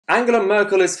Angela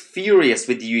Merkel is furious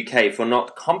with the UK for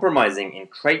not compromising in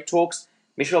trade talks,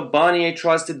 Michel Barnier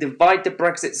tries to divide the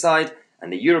Brexit side,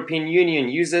 and the European Union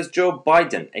uses Joe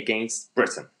Biden against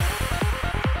Britain.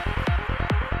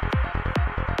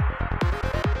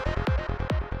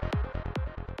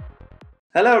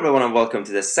 Hello everyone and welcome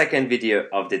to the second video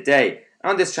of the day.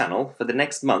 On this channel, for the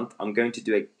next month, I'm going to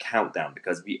do a countdown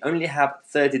because we only have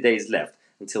 30 days left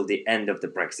until the end of the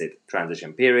Brexit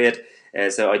transition period.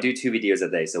 So I do 2 videos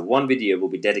a day. So one video will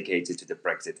be dedicated to the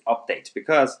Brexit update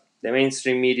because the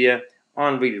mainstream media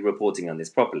aren't really reporting on this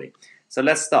properly. So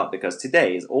let's start because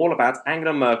today is all about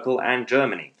Angela Merkel and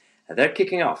Germany. And they're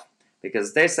kicking off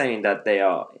because they're saying that they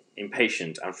are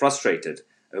impatient and frustrated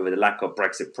over the lack of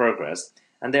Brexit progress,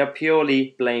 and they are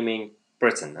purely blaming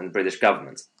Britain and the British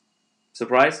government.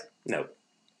 Surprise? No.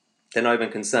 They're not even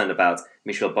concerned about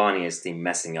Michel Barnier's team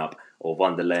messing up or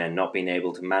von der Leyen not being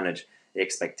able to manage the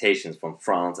expectations from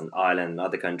France and Ireland and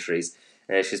other countries.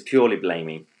 She's purely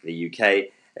blaming the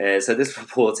UK. So this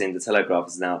report in The Telegraph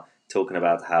is now talking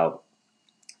about how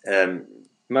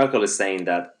Merkel is saying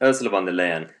that Ursula von der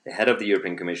Leyen, the head of the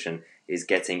European Commission, is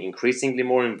getting increasingly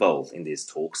more involved in these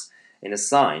talks in a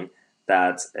sign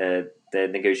that the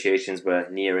negotiations were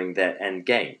nearing their end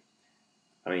game.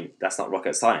 I mean, that's not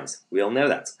rocket science. We all know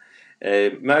that.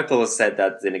 Merkel has said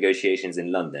that the negotiations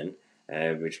in London,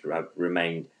 which have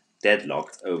remained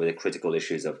deadlocked over the critical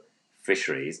issues of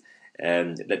fisheries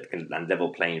and level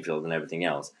playing field and everything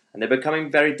else, and they're becoming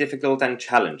very difficult and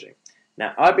challenging.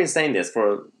 Now, I've been saying this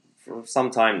for some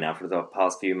time now, for the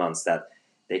past few months, that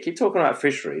they keep talking about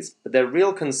fisheries, but their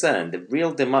real concern, the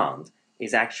real demand,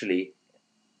 is actually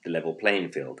the level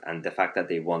playing field and the fact that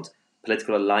they want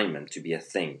political alignment to be a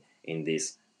thing in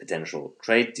this potential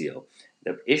trade deal.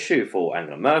 The issue for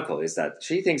Angela Merkel is that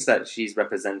she thinks that she's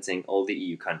representing all the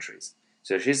EU countries.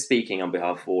 So she's speaking on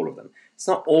behalf of all of them. It's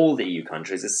not all the EU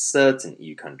countries, it's certain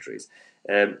EU countries.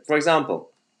 For example,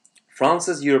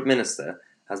 France's Europe minister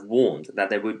has warned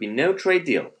that there would be no trade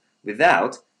deal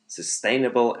without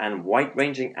sustainable and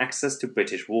wide-ranging access to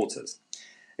British waters.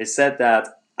 It said that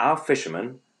our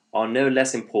fishermen are no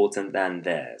less important than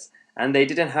theirs, and they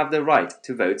didn't have the right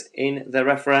to vote in the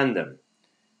referendum.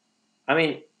 I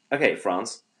mean, okay,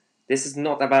 France, this is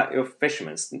not about your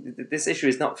fishermen. This issue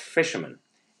is not fishermen.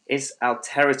 It's our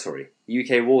territory,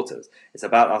 UK waters. It's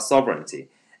about our sovereignty.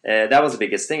 That was the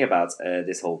biggest thing about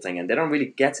this whole thing, and they don't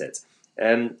really get it.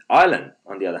 Ireland,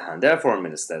 on the other hand, their foreign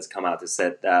minister has come out to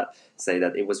say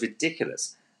that it was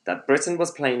ridiculous that Britain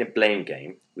was playing a blame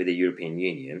game with the European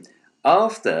Union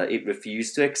after it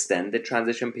refused to extend the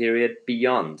transition period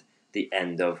beyond the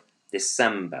end of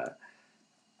December.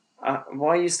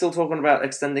 Why are you still talking about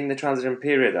extending the transition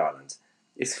period, Ireland?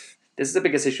 This is the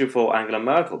biggest issue for Angela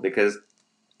Merkel because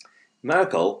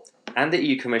Merkel and the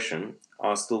EU Commission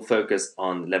are still focused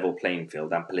on level playing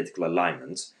field and political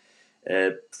alignment.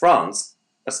 France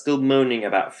are still moaning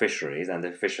about fisheries and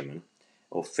the fishermen,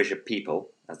 or fisher people,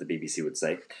 as the BBC would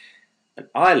say. And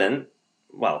Ireland,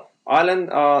 well, Ireland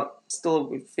are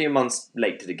still a few months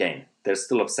late to the game. They're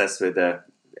still obsessed with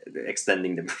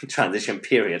extending the transition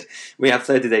period. We have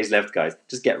 30 days left, guys.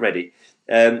 Just get ready.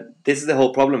 This is the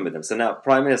whole problem with them. So now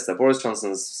Prime Minister Boris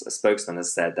Johnson's spokesman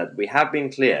has said that we have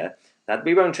been clear that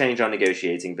we won't change our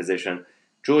negotiating position.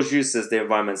 George Eustace, the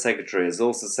Environment Secretary, has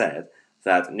also said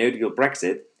that no-deal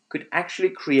Brexit could actually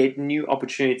create new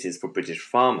opportunities for British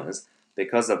farmers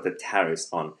because of the tariffs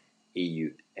on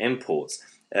EU imports.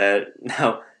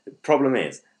 Now, the problem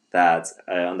is that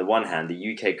on the one hand,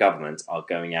 the UK government are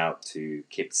going out to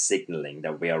keep signalling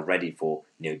that we are ready for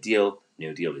no deal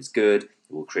is good, it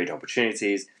will create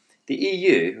opportunities. The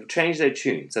EU have changed their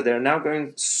tune, so they're now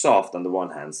going soft on the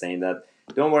one hand, saying that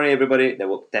don't worry everybody, there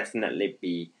will definitely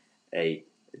be a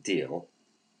deal.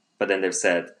 But then they've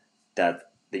said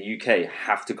that the UK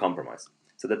have to compromise.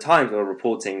 So the Times are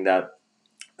reporting that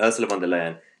Ursula von der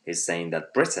Leyen is saying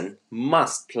that Britain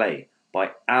must play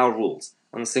by our rules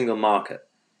on the single market.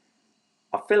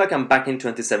 I feel like I'm back in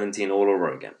 2017 all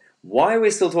over again. Why are we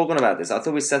still talking about this? I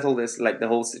thought we settled this, like the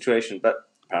whole situation, but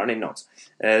apparently not.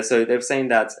 So they're saying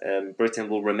that Britain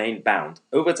will remain bound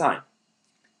over time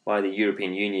by the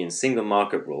European Union's single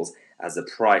market rules as the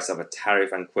price of a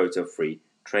tariff and quota-free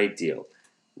trade deal.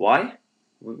 Why?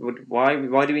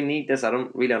 Why do we need this? I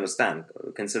don't really understand,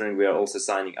 considering we are also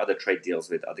signing other trade deals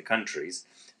with other countries,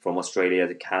 from Australia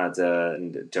to Canada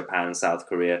and Japan, South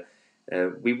Korea.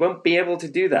 We won't be able to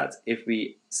do that if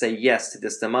we say yes to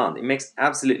this demand. It makes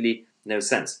absolutely no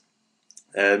sense.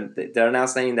 They're now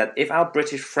saying that if our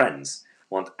British friends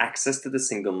want access to the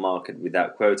single market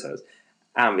without quotas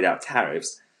and without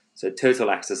tariffs, so total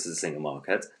access to the single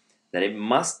market, then it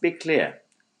must be clear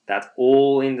that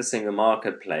all in the single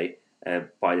market play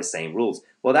by the same rules.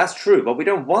 Well, that's true, but we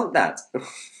don't want that.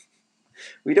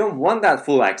 We don't want that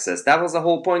full access. That was the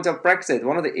whole point of Brexit.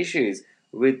 One of the issues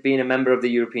with being a member of the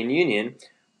European Union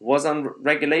was on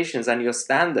regulations and your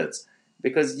standards,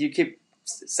 because you keep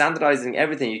standardizing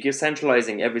everything, you keep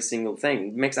centralizing every single thing.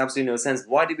 It makes absolutely no sense.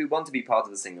 Why do we want to be part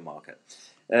of the single market?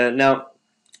 Now,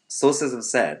 sources have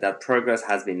said that progress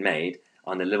has been made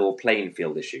on the level playing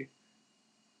field issue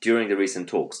during the recent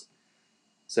talks.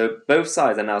 So both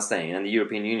sides are now saying, and the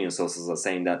European Union sources are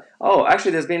saying that, oh,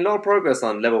 actually there's been a lot of progress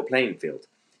on level playing field.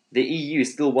 The EU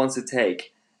still wants to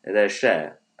take their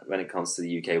share when it comes to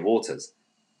the UK waters.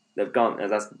 They've gone, and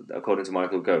that's according to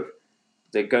Michael Gove,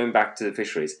 they're going back to the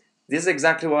fisheries. This is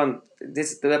exactly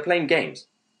they're playing games.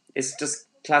 It's just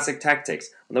classic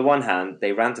tactics. On the one hand,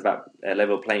 they rant about a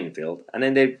level playing field, and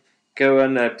then they go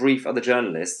and brief other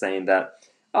journalists saying that,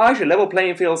 oh, actually, level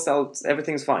playing field,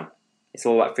 everything's fine. It's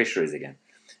all about fisheries again.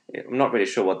 I'm not really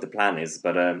sure what the plan is,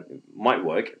 but it might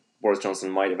work. Boris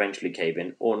Johnson might eventually cave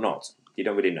in or not. You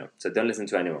don't really know. So don't listen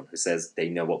to anyone who says they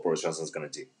know what Boris Johnson is going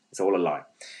to do. It's all a lie.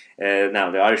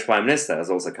 Now, the Irish Prime Minister has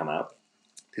also come out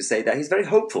to say that he's very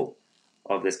hopeful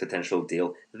of this potential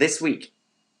deal this week.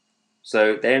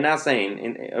 So they're now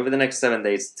saying over the next 7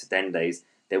 days to 10 days,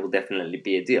 there will definitely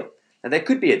be a deal. And there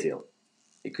could be a deal.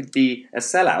 It could be a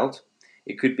sellout.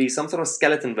 It could be some sort of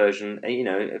skeleton version,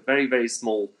 a very, very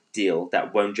small deal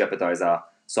that won't jeopardize our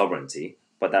sovereignty,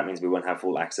 but that means we won't have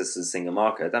full access to the single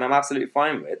market, and I'm absolutely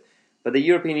fine with. But the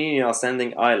European Union are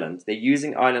sending Ireland, they're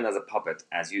using Ireland as a puppet,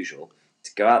 as usual,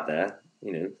 to go out there,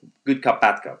 good cup,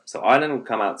 bad cup. So Ireland will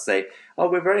come out and say, oh,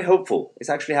 we're very hopeful, it's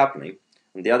actually happening.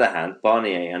 On the other hand,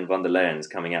 Barnier and von der Leyen is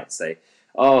coming out to say,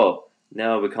 oh,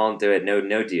 no, we can't do it,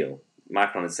 no deal.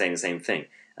 Macron is saying the same thing.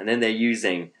 And then they're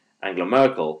using Angela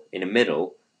Merkel in the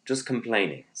middle, just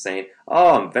complaining, saying,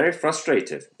 oh, I'm very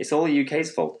frustrated. It's all the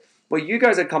UK's fault. Well, you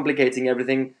guys are complicating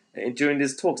everything during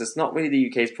these talks. It's not really the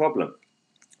UK's problem.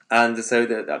 And so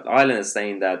Ireland is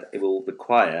saying that it will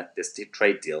require this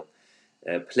trade deal,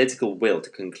 political will to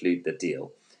conclude the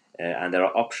deal, and there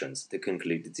are options to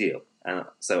conclude the deal. And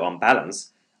so on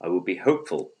balance, I will be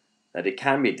hopeful that it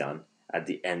can be done at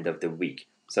the end of the week.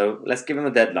 So let's give them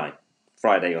a deadline,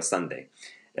 Friday or Sunday.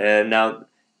 Now,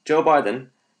 Joe Biden,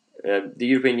 the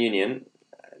European Union,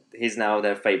 he's now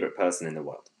their favorite person in the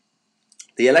world.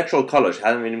 The Electoral College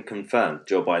hasn't even confirmed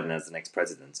Joe Biden as the next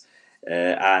president,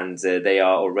 and they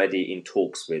are already in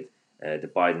talks with the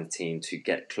Biden team to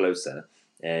get closer.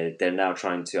 They're now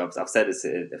trying to, I've said this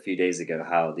a few days ago,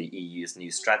 how the EU's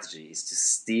new strategy is to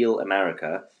steal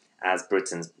America as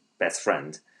Britain's best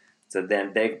friend. So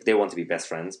then they want to be best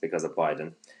friends because of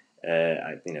Biden,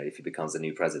 if he becomes the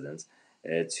new president.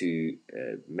 To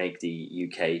make the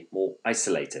UK more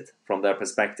isolated from their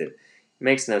perspective. It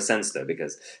makes no sense though,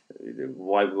 because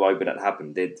why would that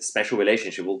happen? The special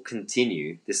relationship will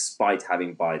continue despite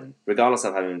having Biden. Regardless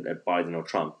of having Biden or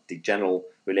Trump, the general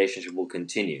relationship will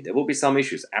continue. There will be some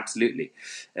issues, absolutely.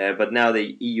 But now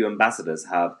the EU ambassadors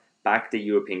have backed the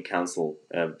European Council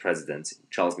President,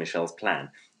 Charles Michel's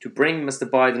plan, to bring Mr.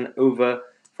 Biden over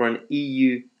for an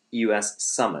EU-US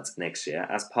summit next year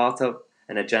as part of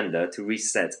an agenda to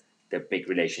reset their big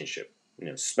relationship,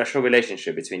 special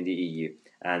relationship between the EU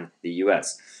and the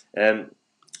US. There's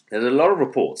a lot of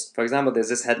reports. For example, there's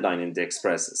this headline in the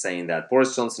Express saying that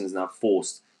Boris Johnson is now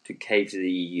forced to cave to the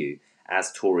EU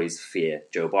as Tories fear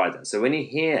Joe Biden. So when you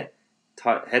hear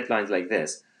headlines like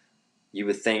this, you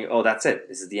would think, oh, that's it.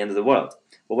 This is the end of the world.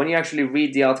 But when you actually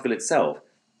read the article itself,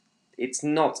 it's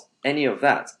not any of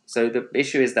that. So the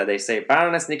issue is that they say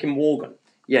Baroness Nicky Morgan.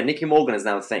 Yeah, Nicky Morgan is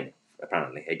now a thing.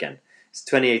 Apparently, again. It's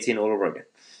 2018 all over again.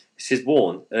 She's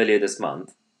warned earlier this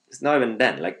month, it's not even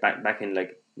then, back in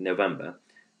November,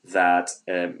 that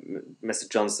Mr.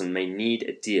 Johnson may need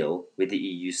a deal with the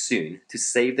EU soon to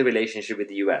save the relationship with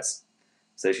the US.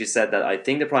 So she said that I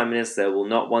think the Prime Minister will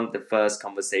not want the first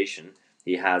conversation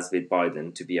he has with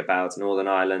Biden to be about Northern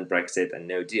Ireland, Brexit and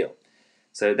no deal.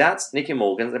 So that's Nicky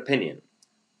Morgan's opinion.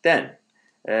 Then,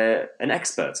 an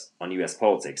expert on US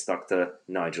politics, Dr.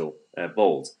 Nigel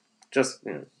Bald, just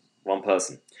one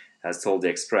person, has told the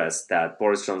Express that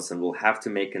Boris Johnson will have to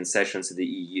make concessions to the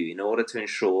EU in order to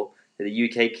ensure that the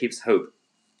UK keeps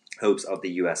hopes of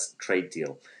the US trade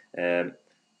deal.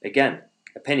 Again,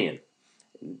 opinion.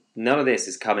 None of this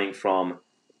is coming from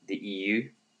the EU,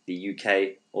 the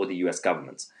UK, or the US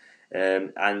government.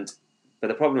 But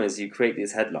the problem is you create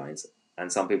these headlines,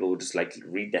 and some people will just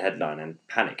read the headline and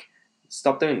panic.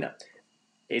 Stop doing that.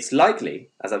 It's likely,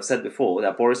 as I've said before,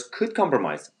 that Boris could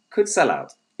compromise, could sell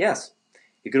out. Yes.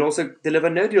 He could also deliver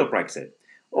no-deal Brexit.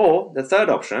 Or, the third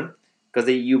option, because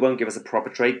the EU won't give us a proper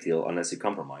trade deal unless we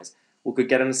compromise. We could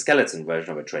get a skeleton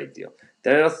version of a trade deal.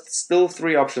 There are still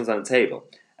three options on the table,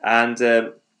 and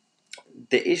the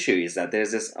issue is that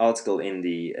there's this article in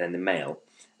the Mail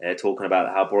talking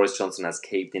about how Boris Johnson has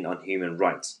caved in on human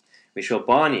rights. Michel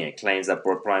Barnier claims that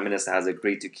the Prime Minister has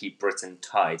agreed to keep Britain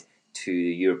tied to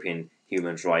the European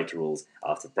human rights rules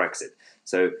after Brexit.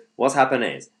 So what's happened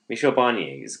is Michel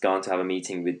Barnier is going to have a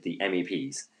meeting with the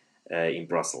MEPs in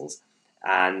Brussels,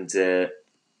 and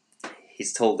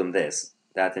he's told them this,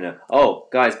 that, oh,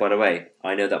 guys, by the way,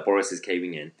 I know that Boris is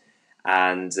caving in,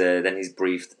 and then he's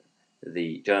briefed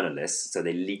the journalists, so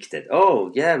they leaked it.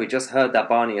 Oh, yeah, we just heard that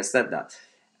Barnier said that.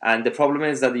 And the problem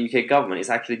is that the UK government is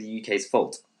actually the UK's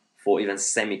fault for even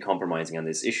semi-compromising on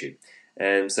this issue.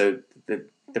 So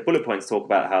the bullet points talk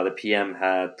about how the PM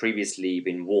had previously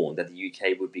been warned that the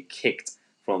UK would be kicked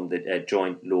from the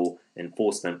joint law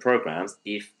enforcement programs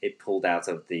if it pulled out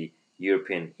of the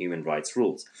European human rights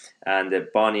rules. And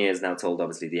Barnier has now told,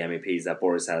 obviously, the MEPs that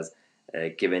Boris has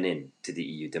given in to the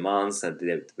EU demands,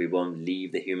 that we won't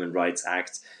leave the Human Rights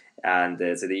Act. And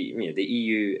so the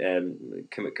EU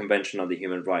Convention on the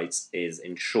Human Rights is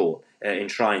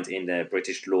enshrined in the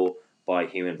British law by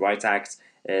Human Rights Act.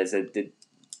 So the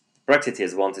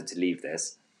Brexiteers wanted to leave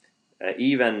this.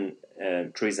 Even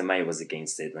Theresa May was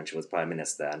against it when she was Prime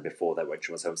Minister, and before that when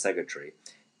she was Home Secretary.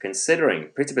 Considering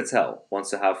Priti Patel wants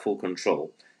to have full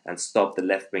control and stop the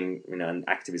left-wing and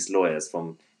activist lawyers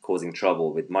from causing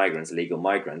trouble with migrants, illegal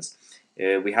migrants,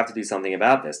 we have to do something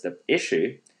about this. The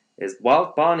issue is,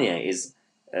 while Barnier is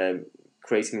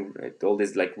creating all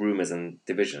these rumours and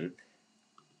division,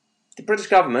 the British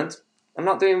government are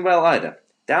not doing well either.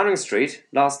 Downing Street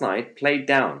last night played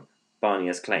down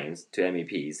Barnier's claims to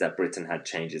MEPs that Britain had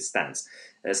changed its stance.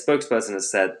 A spokesperson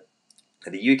has said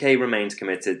that the UK remains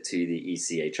committed to the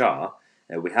ECHR.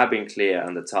 We have been clear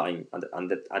at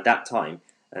that time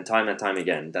and time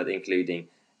again, that including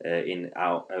in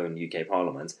our own UK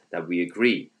Parliament, that we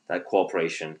agree that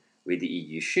cooperation with the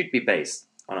EU should be based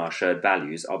on our shared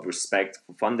values of respect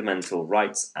for fundamental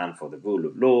rights and for the rule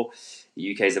of law.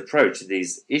 The UK's approach to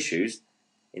these issues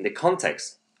in the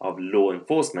context of law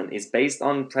enforcement is based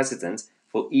on precedent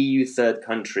for EU third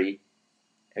country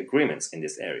agreements in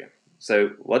this area. So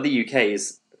what the UK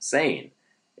is saying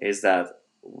is that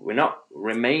we're not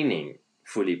remaining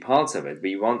fully part of it.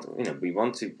 We want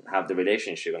to have the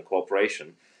relationship and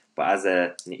cooperation, but as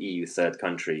an EU third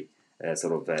country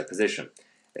position.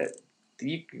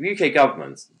 The UK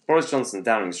government, Boris Johnson,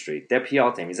 Downing Street, their PR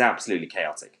team is absolutely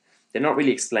chaotic. They're not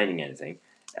really explaining anything,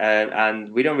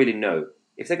 and we don't really know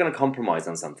if they're going to compromise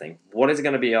on something. What is it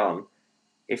going to be on?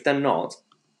 If they're not,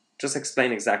 just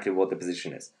explain exactly what the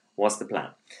position is. What's the plan?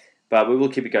 But we will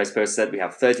keep you guys posted. We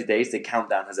have 30 days. The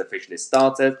countdown has officially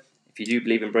started. If you do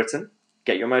believe in Britain,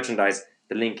 get your merchandise.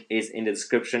 The link is in the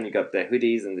description. You got the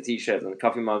hoodies and the t-shirts and the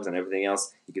coffee mugs and everything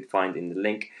else you could find in the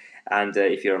link. And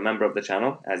if you're a member of the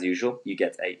channel, as usual, you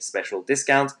get a special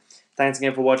discount. Thanks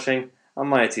again for watching. I'm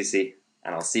Tousi,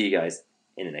 and I'll see you guys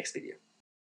in the next video.